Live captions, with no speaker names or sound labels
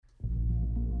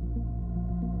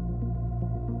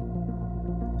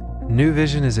New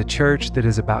Vision is a church that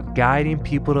is about guiding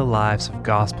people to lives of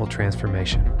gospel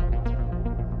transformation.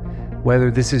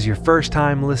 Whether this is your first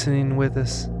time listening with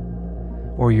us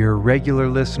or you're a regular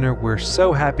listener, we're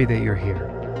so happy that you're here.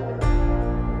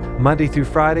 Monday through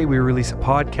Friday, we release a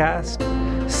podcast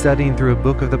studying through a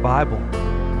book of the Bible.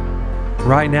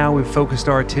 Right now, we've focused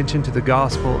our attention to the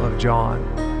Gospel of John.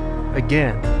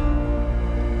 Again,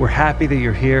 we're happy that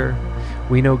you're here.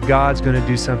 We know God's going to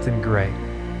do something great.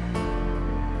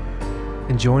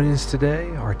 And joining us today,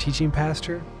 our teaching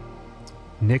pastor,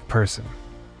 Nick Person.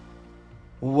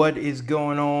 What is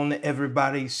going on,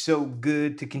 everybody? So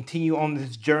good to continue on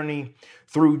this journey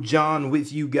through John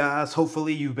with you guys.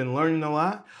 Hopefully you've been learning a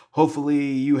lot. Hopefully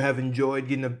you have enjoyed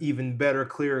getting an even better,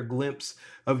 clearer glimpse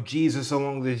of Jesus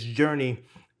along this journey.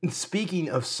 And speaking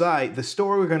of sight, the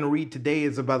story we're going to read today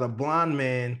is about a blind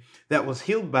man that was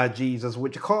healed by Jesus,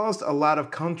 which caused a lot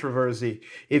of controversy.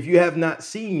 If you have not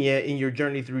seen yet in your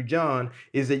journey through John,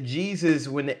 is that Jesus,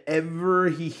 whenever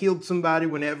he healed somebody,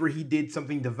 whenever he did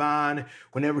something divine,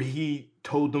 whenever he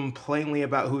told them plainly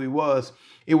about who he was,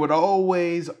 it would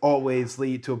always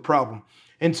lead to a problem.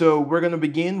 And so we're going to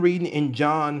begin reading in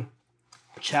John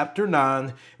chapter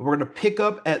 9. We're going to pick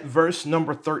up at verse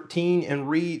number 13 and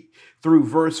read through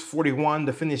verse 41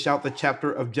 to finish out the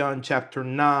chapter of John chapter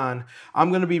 9. I'm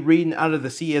going to be reading out of the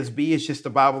CSB. It's just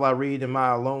the Bible I read in my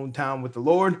alone time with the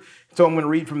Lord. So I'm going to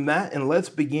read from that, and let's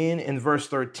begin in verse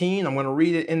 13. I'm going to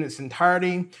read it in its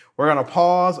entirety. We're going to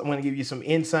pause. I'm going to give you some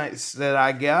insights that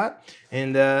I got,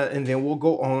 and then we'll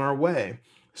go on our way.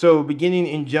 So beginning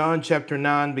in John chapter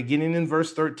 9, beginning in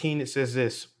verse 13, it says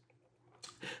this.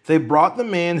 They brought the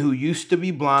man who used to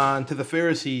be blind to the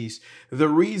Pharisees. The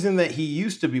reason that he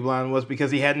used to be blind was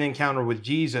because he had an encounter with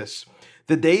Jesus.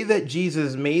 The day that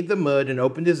Jesus made the mud and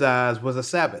opened his eyes was a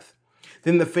Sabbath.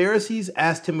 Then the Pharisees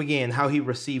asked him again how he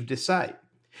received his sight.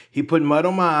 He put mud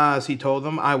on my eyes, he told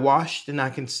them. I washed and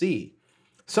I can see.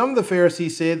 Some of the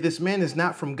Pharisees said, this man is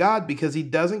not from God because he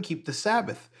doesn't keep the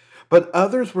Sabbath. But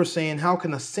others were saying, how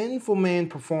can a sinful man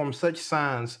perform such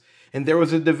signs? And there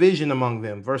was a division among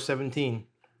them. Verse 17.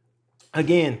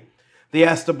 Again, they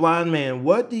asked the blind man,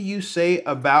 what do you say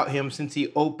about him since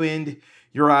he opened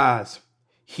your eyes?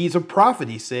 He's a prophet,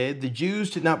 he said. The Jews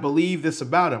did not believe this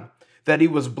about him, that he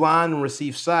was blind and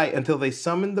received sight, until they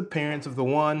summoned the parents of the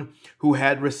one who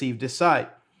had received his sight.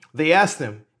 They asked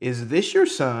him, is this your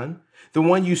son, the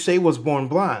one you say was born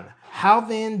blind? How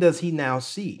then does he now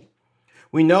see?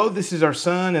 We know this is our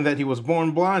son and that he was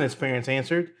born blind, his parents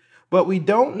answered, but we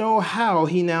don't know how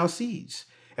he now sees.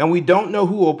 And we don't know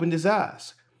who opened his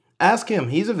eyes. Ask him,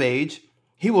 he's of age.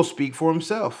 He will speak for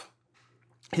himself.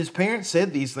 His parents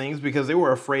said these things because they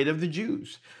were afraid of the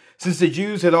Jews, since the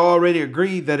Jews had already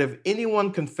agreed that if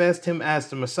anyone confessed him as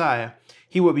the Messiah,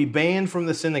 he would be banned from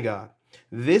the synagogue.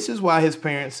 This is why his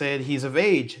parents said, he's of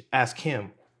age. Ask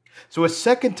him. So a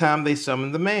second time they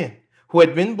summoned the man who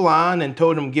had been blind and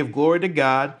told him, give glory to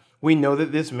God. We know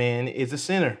that this man is a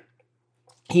sinner.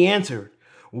 He answered,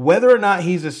 whether or not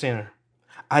he's a sinner,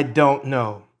 I don't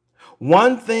know.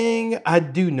 One thing I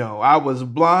do know, I was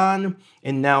blind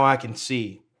and now I can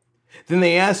see. Then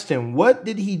they asked him, what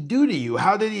did he do to you?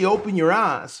 How did he open your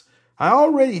eyes? I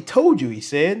already told you, he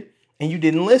said, and you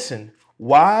didn't listen.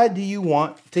 Why do you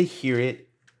want to hear it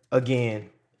again?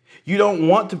 You don't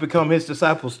want to become his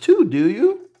disciples too, do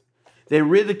you? They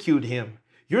ridiculed him.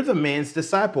 You're the man's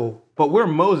disciple, but we're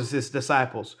Moses'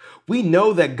 disciples. We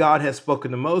know that God has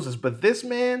spoken to Moses, but this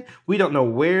man, we don't know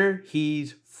where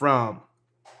he's from.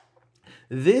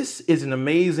 This is an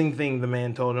amazing thing, the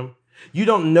man told him. You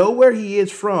don't know where he is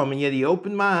from, and yet he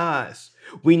opened my eyes.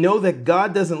 We know that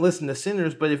God doesn't listen to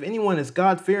sinners, but if anyone is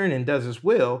God-fearing and does his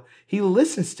will, he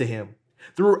listens to him.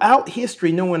 Throughout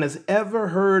history, no one has ever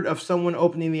heard of someone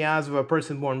opening the eyes of a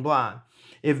person born blind.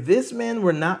 If this man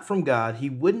were not from God, he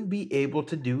wouldn't be able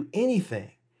to do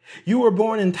anything. You were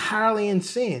born entirely in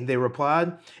sin, they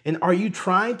replied, and are you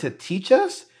trying to teach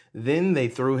us? Then they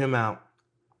threw him out.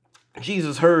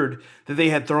 Jesus heard that they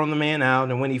had thrown the man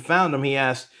out, and when he found him, he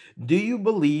asked, do you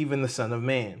believe in the Son of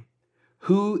Man?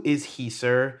 Who is he,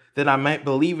 sir, that I might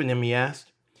believe in him, he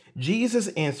asked. Jesus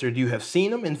answered, you have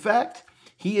seen him. In fact,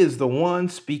 he is the one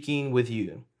speaking with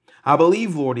you. I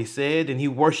believe, Lord, he said, and he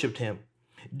worshiped him.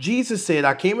 Jesus said,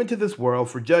 I came into this world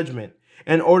for judgment,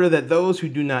 in order that those who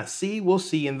do not see will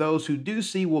see, and those who do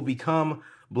see will become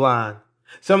blind.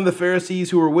 Some of the Pharisees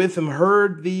who were with him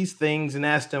heard these things and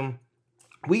asked him,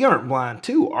 we aren't blind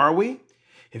too, are we?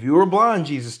 If you were blind,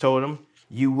 Jesus told him,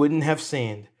 you wouldn't have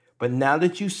sinned. But now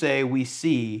that you say we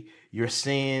see, your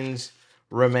sins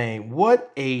remain.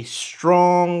 What a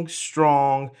strong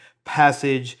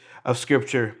passage of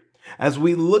scripture. As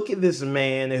we look at this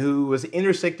man who was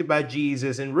intersected by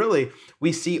Jesus, and really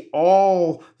we see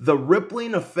all the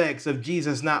rippling effects of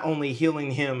Jesus not only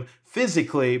healing him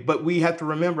physically, but we have to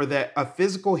remember that a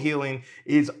physical healing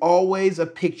is always a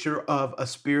picture of a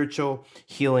spiritual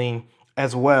healing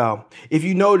as well. If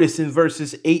you notice in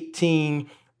verses 18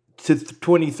 to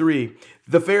 23,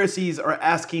 the Pharisees are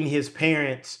asking his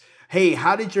parents, hey,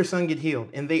 how did your son get healed?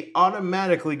 And they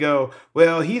automatically go,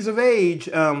 well, he's of age.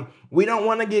 We don't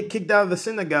want to get kicked out of the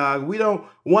synagogue. We don't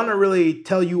want to really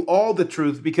tell you all the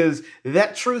truth because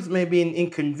that truth may be an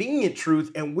inconvenient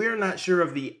truth and we're not sure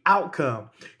of the outcome.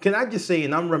 Can I just say,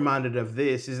 and I'm reminded of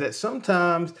this, is that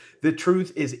sometimes the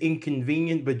truth is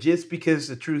inconvenient, but just because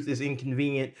the truth is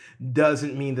inconvenient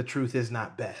doesn't mean the truth is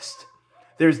not best.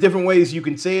 There's different ways you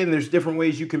can say it and there's different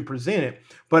ways you can present it,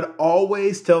 but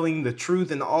always telling the truth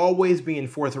and always being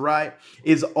forthright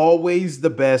is always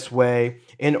the best way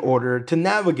in order to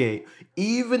navigate.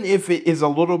 Even if it is a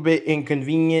little bit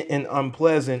inconvenient and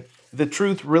unpleasant, the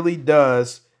truth really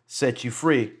does set you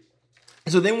free.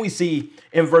 So then we see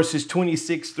in verses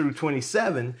 26 through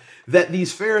 27 that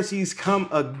these Pharisees come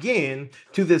again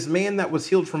to this man that was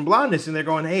healed from blindness. And they're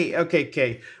going, hey,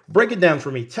 okay, break it down for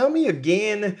me. Tell me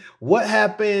again what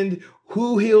happened.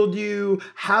 Who healed you?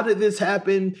 How did this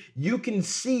happen? You can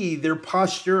see their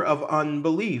posture of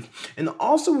unbelief. And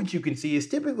also what you can see is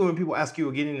typically when people ask you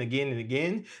again and again and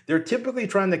again, they're typically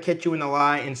trying to catch you in a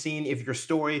lie and seeing if your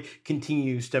story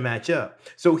continues to match up.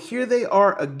 So here they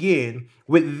are again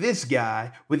with this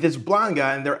guy, with this blind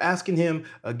guy, and they're asking him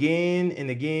again and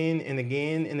again and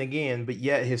again and again, but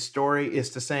yet his story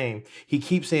is the same. He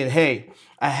keeps saying, hey,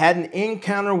 I had an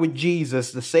encounter with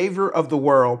Jesus, the Savior of the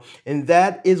world, and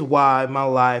that is why my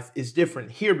life is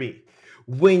different. Hear me.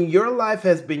 When your life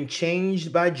has been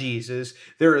changed by Jesus,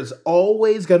 there is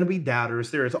always going to be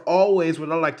doubters. There is always,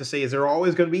 what I like to say is there are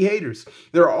always going to be haters.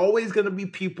 There are always going to be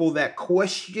people that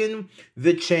question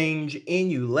the change in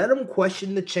you. Let them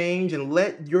question the change and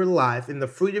let your life and the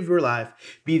fruit of your life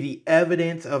be the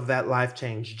evidence of that life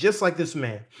change. Just like this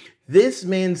man. This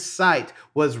man's sight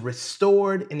was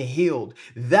restored and healed.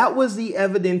 That was the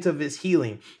evidence of his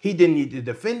healing. He didn't need to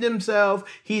defend himself.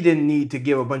 He didn't need to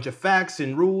give a bunch of facts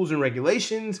and rules and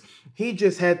regulations. He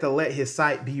just had to let his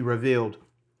sight be revealed.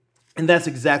 And that's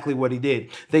exactly what he did.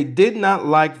 They did not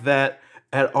like that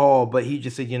at all, but he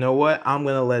just said, you know what? I'm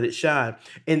going to let it shine.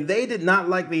 And they did not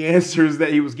like the answers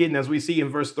that he was getting, as we see in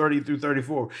verse 30 through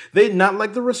 34. They did not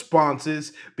like the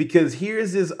responses because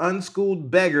here's this unschooled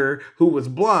beggar who was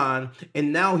blind,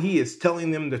 and now he is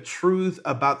telling them the truth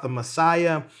about the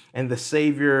Messiah and the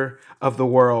Savior of the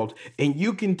world. And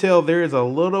you can tell there is a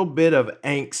little bit of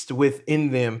angst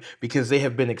within them because they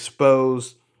have been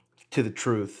exposed to the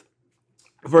truth.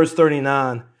 Verse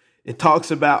 39, it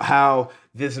talks about how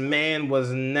this man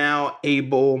was now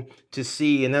able to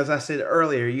see. And as I said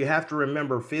earlier, you have to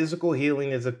remember physical healing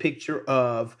is a picture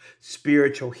of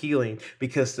spiritual healing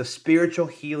because the spiritual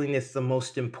healing is the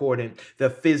most important. The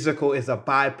physical is a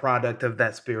byproduct of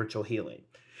that spiritual healing.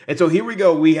 And so here we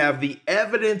go. We have the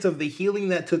evidence of the healing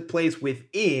that took place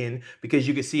within because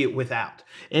you can see it without.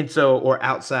 And so, or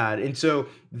outside. And so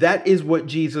that is what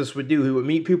Jesus would do. He would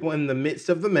meet people in the midst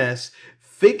of the mess,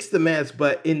 fix the mess,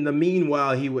 but in the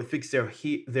meanwhile, he would fix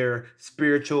their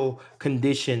spiritual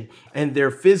condition. And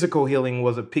their physical healing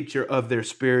was a picture of their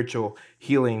spiritual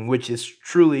healing, which is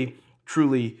truly,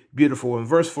 truly beautiful. In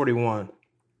verse 41,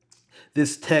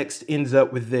 this text ends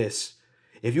up with this.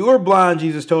 If you were blind,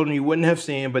 Jesus told him you wouldn't have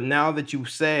sinned, but now that you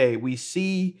say, we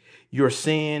see your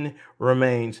sin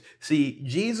remains. See,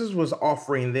 Jesus was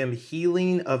offering them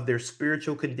healing of their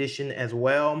spiritual condition as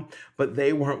well, but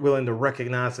they weren't willing to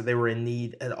recognize that they were in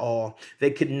need at all. They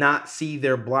could not see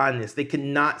their blindness. They could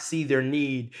not see their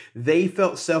need. They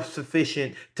felt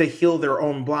self-sufficient to heal their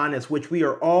own blindness, which we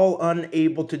are all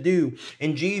unable to do.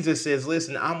 And Jesus says,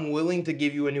 listen, I'm willing to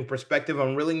give you a new perspective.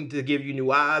 I'm willing to give you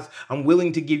new eyes. I'm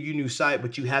willing to give you new sight,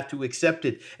 but you have to accept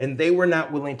it. And they were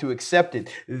not willing to accept it.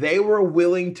 They were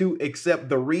willing to accept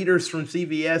the readers from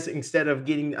CVS instead of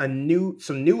getting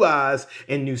some new eyes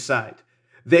and new sight.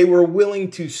 They were willing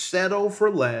to settle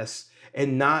for less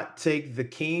and not take the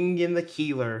king and the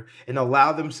healer and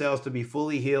allow themselves to be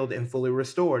fully healed and fully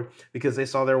restored because they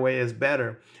saw their way as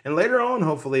better. And later on,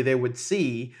 hopefully, they would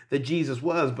see that Jesus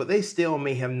was, but they still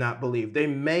may have not believed. They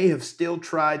may have still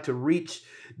tried to reach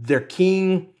their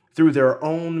king through their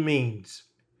own means.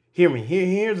 Hear me.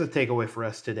 Here's a takeaway for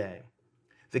us today.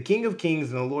 The King of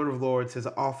Kings and the Lord of Lords has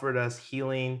offered us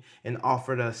healing and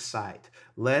offered us sight.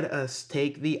 Let us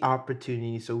take the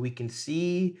opportunity so we can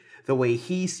see the way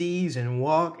he sees and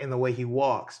walk in the way he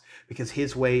walks, because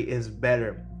his way is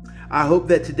better. I hope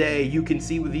that today you can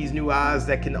see with these new eyes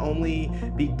that can only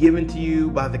be given to you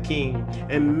by the King.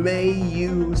 And may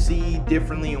you see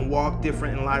differently and walk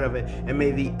different in light of it. And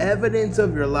may the evidence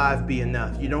of your life be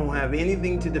enough. You don't have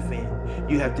anything to defend.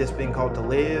 You have just been called to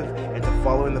live and to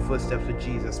follow in the footsteps of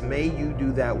Jesus. May you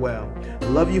do that well.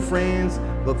 Love you, friends.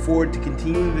 Look forward to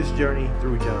continuing this journey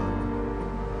through John.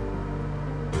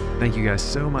 Thank you guys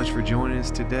so much for joining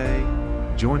us today.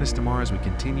 Join us tomorrow as we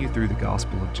continue through the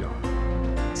Gospel of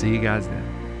John. See you guys then.